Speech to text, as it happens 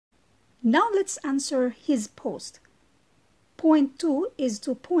Now let's answer his post. Point 2 is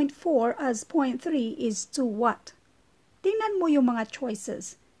to point 4 as point 3 is to what? Tingnan mo yung mga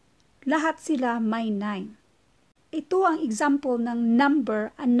choices. Lahat sila may 9. Ito ang example ng number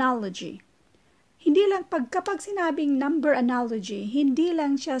analogy. Hindi lang kapag sinabing number analogy, hindi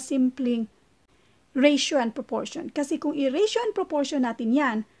lang siya simpleng ratio and proportion. Kasi kung i-ratio and proportion natin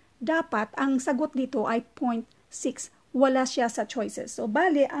yan, dapat ang sagot dito ay 0.6. Wala siya sa choices. So,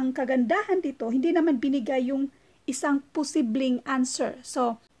 bale, ang kagandahan dito, hindi naman binigay yung isang posibleng answer.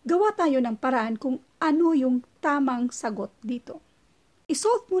 So, gawa tayo ng paraan kung ano yung tamang sagot dito.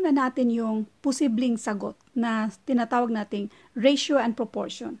 I-solve muna natin yung posibleng sagot na tinatawag nating ratio and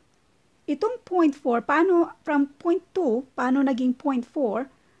proportion. Itong 0.4, paano, from 0.2, paano naging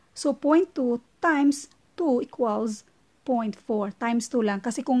 0.4? So, 0.2 times 2 equals 0.4. Times 2 lang.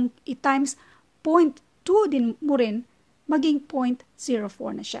 Kasi kung i-times 0.2 din mo rin, maging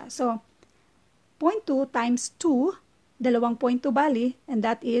 0.04 na siya. So, 0.2 times 2, dalawang 0.2 bali, and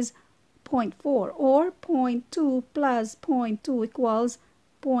that is 0.4. Or 0.2 plus 0.2 equals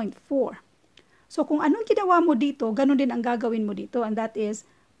 0.4. So, kung anong ginawa mo dito, ganun din ang gagawin mo dito, and that is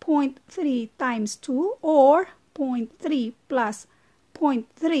 0.3 times 2 or 0.3 plus 0.3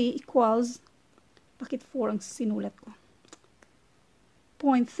 equals, bakit 4 ang sinulat ko?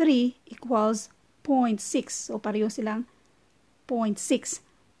 0.3 equals 0.6. So, pareho silang 0.6.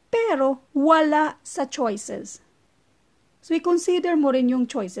 Pero, wala sa choices. So, i-consider mo rin yung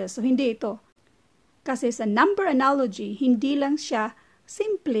choices. So, hindi ito. Kasi sa number analogy, hindi lang siya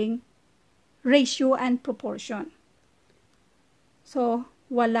simpleng ratio and proportion. So,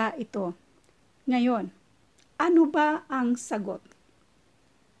 wala ito. Ngayon, ano ba ang sagot?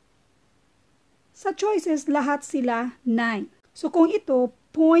 Sa choices, lahat sila 9. So, kung ito,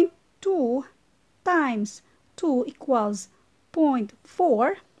 0.2 times 2 equals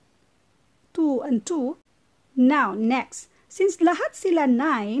 0.4, 2 and 2. Now, next, since lahat sila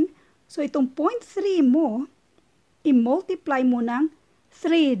 9, so itong 0.3 mo, i-multiply mo ng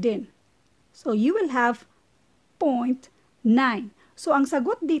 3 din. So, you will have 0.9. So, ang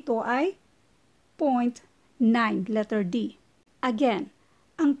sagot dito ay 0.9, letter D. Again,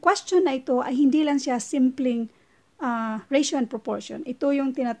 ang question na ito ay hindi lang siya simpleng ratio and proportion. Ito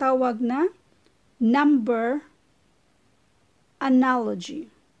yung tinatawag na number analogy.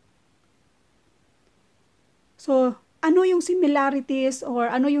 So, ano yung similarities or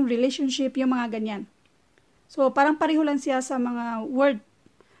ano yung relationship, yung mga ganyan. So, parang pareho lang siya sa mga word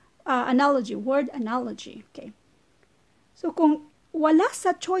analogy. Okay. So, kung wala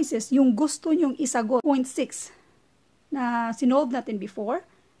sa choices yung gusto nyong isagot, 0.6 na sinolve natin before,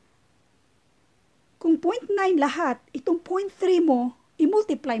 kung 0.9 lahat, itong 0.3 mo,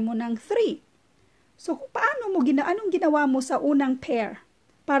 i-multiply mo ng 3. So, anong ginawa mo sa unang pair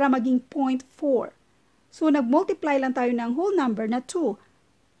para maging 0.4? So, nag-multiply lang tayo ng whole number na 2.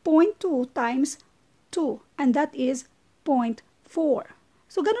 0.2 times 2. And that is 0.4.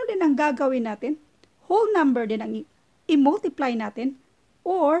 So, ganun din ang gagawin natin. Whole number din ang i-multiply natin.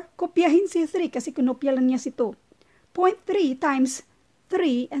 Or, kopyahin si 3 kasi kinopya lang niya si 2. 0.3 times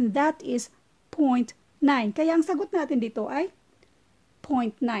 3 and that is 0.9. Kaya ang sagot natin dito ay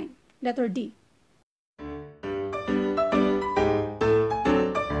 0.9. Letter D.